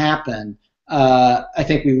doesn't happen, I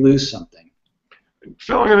think we lose something.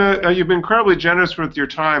 Phil, you've been incredibly generous with your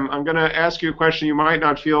time. I'm going to ask you a question you might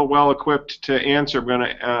not feel well equipped to answer.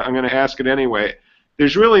 I'm going to ask it anyway.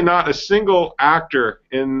 there's really not a single actor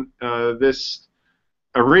in this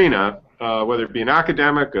arena, whether it be an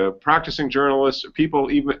academic, a practicing journalist, or people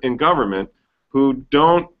even in government, who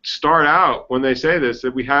don't start out when they say this,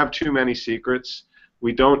 that we have too many secrets,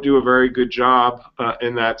 we don't do a very good job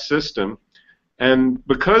in that system. And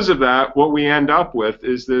because of that, what we end up with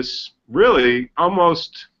is this really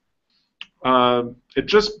almost, it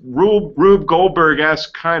just Rube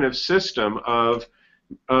Goldberg-esque kind of system of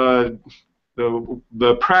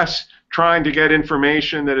the press trying to get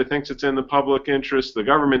information that it thinks it's in the public interest, the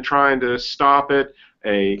government trying to stop it,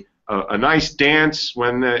 a nice dance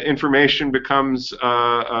when the information becomes in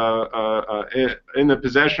the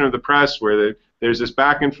possession of the press, where there's this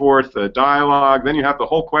back and forth dialogue. Then you have the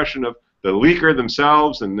whole question of the leaker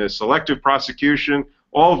themselves and the selective prosecution,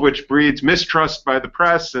 all of which breeds mistrust by the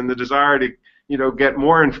press and the desire to, get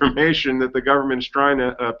more information that the government is trying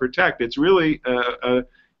to protect. It's really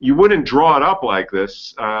you wouldn't draw it up like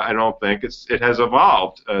this. I don't think it has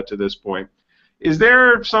evolved to this point. Is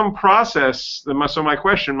there some process? So my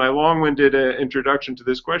question, my long-winded introduction to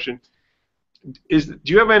this question, is: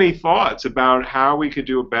 do you have any thoughts about how we could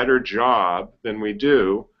do a better job than we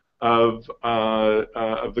do of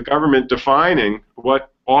the government defining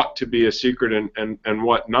what ought to be a secret and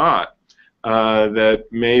what not? That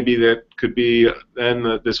maybe that could be,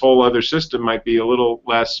 then this whole other system might be a little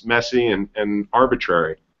less messy and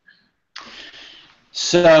arbitrary.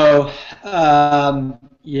 So,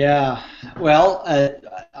 yeah, well,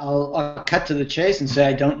 I'll cut to the chase and say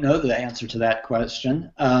I don't know the answer to that question.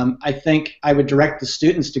 I think I would direct the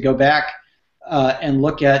students to go back and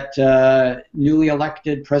look at newly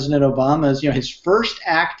elected President Obama's, his first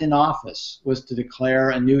act in office was to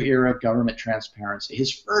declare a new era of government transparency.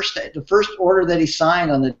 The first order that he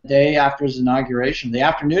signed on the day after his inauguration, the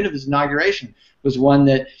afternoon of his inauguration, was one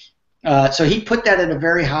that, so he put that at a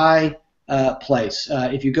very high place.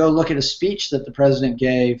 If you go look at a speech that the president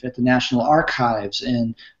gave at the National Archives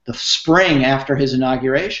in the spring after his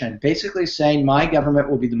inauguration, basically saying my government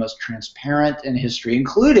will be the most transparent in history,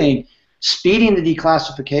 including speeding the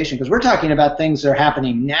declassification, because we're talking about things that are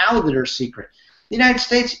happening now that are secret. The United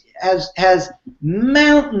States has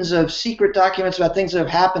mountains of secret documents about things that have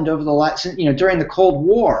happened over the last, during the Cold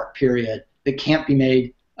War period that can't be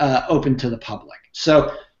made open to the public.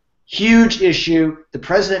 So, huge issue. The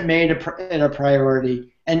president made it a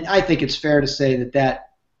priority, and I think it's fair to say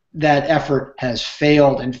that effort has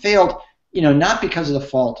failed, and failed, not because of the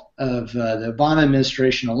fault of the Obama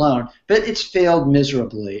administration alone, but it's failed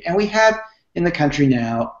miserably. And we have in the country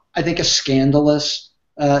now, I think, a scandalous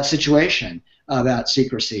situation about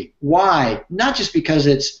secrecy. Why? Not just because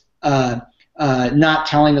it's not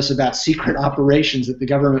telling us about secret operations that the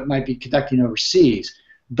government might be conducting overseas,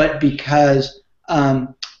 but because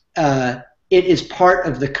it is part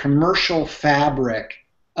of the commercial fabric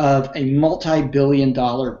of a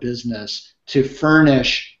multi-billion-dollar business to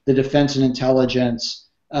furnish the defense and intelligence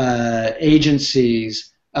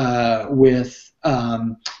agencies with,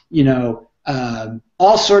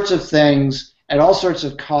 all sorts of things at all sorts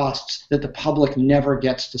of costs that the public never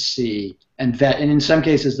gets to see and vet. And in some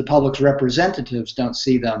cases, the public's representatives don't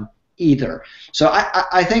see them either. So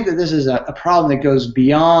I think that this is a problem that goes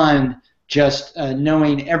beyond just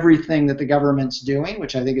knowing everything that the government's doing,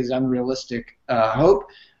 which I think is unrealistic hope.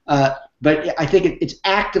 But I think it's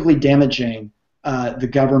actively damaging the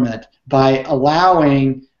government by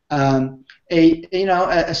allowing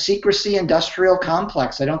a secrecy industrial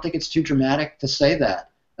complex. I don't think it's too dramatic to say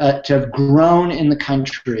that, to have grown in the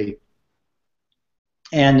country.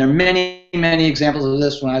 And there are many, many examples of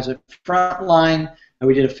this. When I was at Frontline,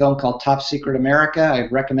 we did a film called Top Secret America. I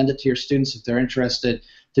recommend it to your students if they're interested.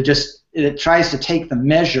 It tries to take the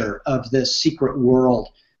measure of this secret world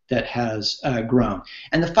that has grown.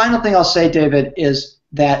 And the final thing I'll say, David, is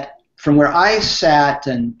that from where I sat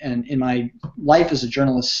and in my life as a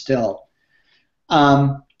journalist still,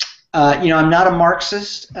 I'm not a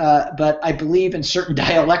Marxist, but I believe in certain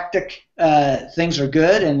dialectic things are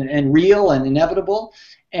good and real and inevitable.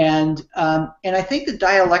 And I think the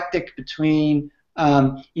dialectic between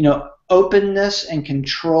openness and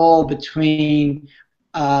control, between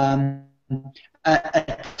a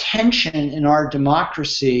tension in our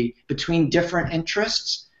democracy between different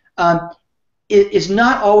interests is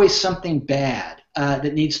not always something bad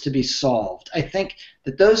that needs to be solved. I think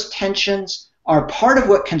that those tensions are part of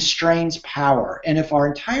what constrains power, and if our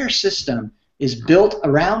entire system is built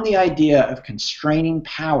around the idea of constraining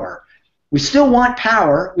power, we still want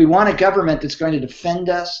power, we want a government that's going to defend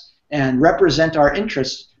us and represent our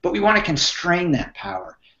interests, but we want to constrain that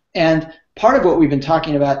power. And part of what we've been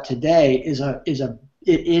talking about today is a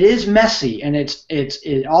it is messy, and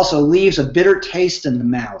it also leaves a bitter taste in the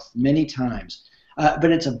mouth many times.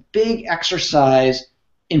 But it's a big exercise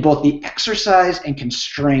in both the exercise and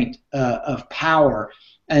constraint of power,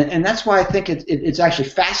 and that's why I think it's actually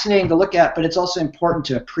fascinating to look at, but it's also important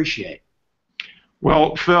to appreciate.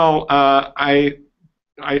 Well, Phil,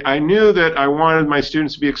 I knew that I wanted my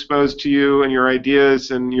students to be exposed to you and your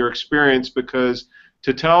ideas and your experience, because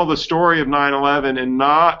to tell the story of 9/11 and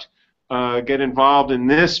not get involved in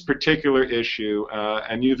this particular issue,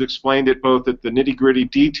 and you've explained it both at the nitty-gritty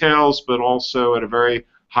details but also at a very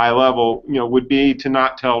high level, would be to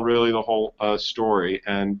not tell really the whole story.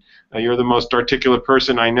 And you're the most articulate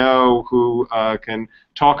person I know who can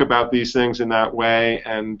talk about these things in that way,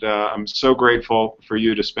 and I'm so grateful for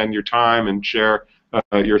you to spend your time and share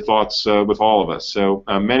your thoughts with all of us. So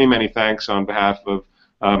many, many thanks on behalf of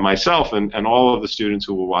myself and all of the students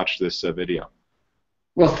who will watch this video.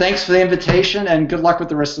 Well, thanks for the invitation, and good luck with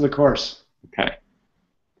the rest of the course. Okay.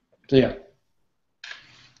 See ya.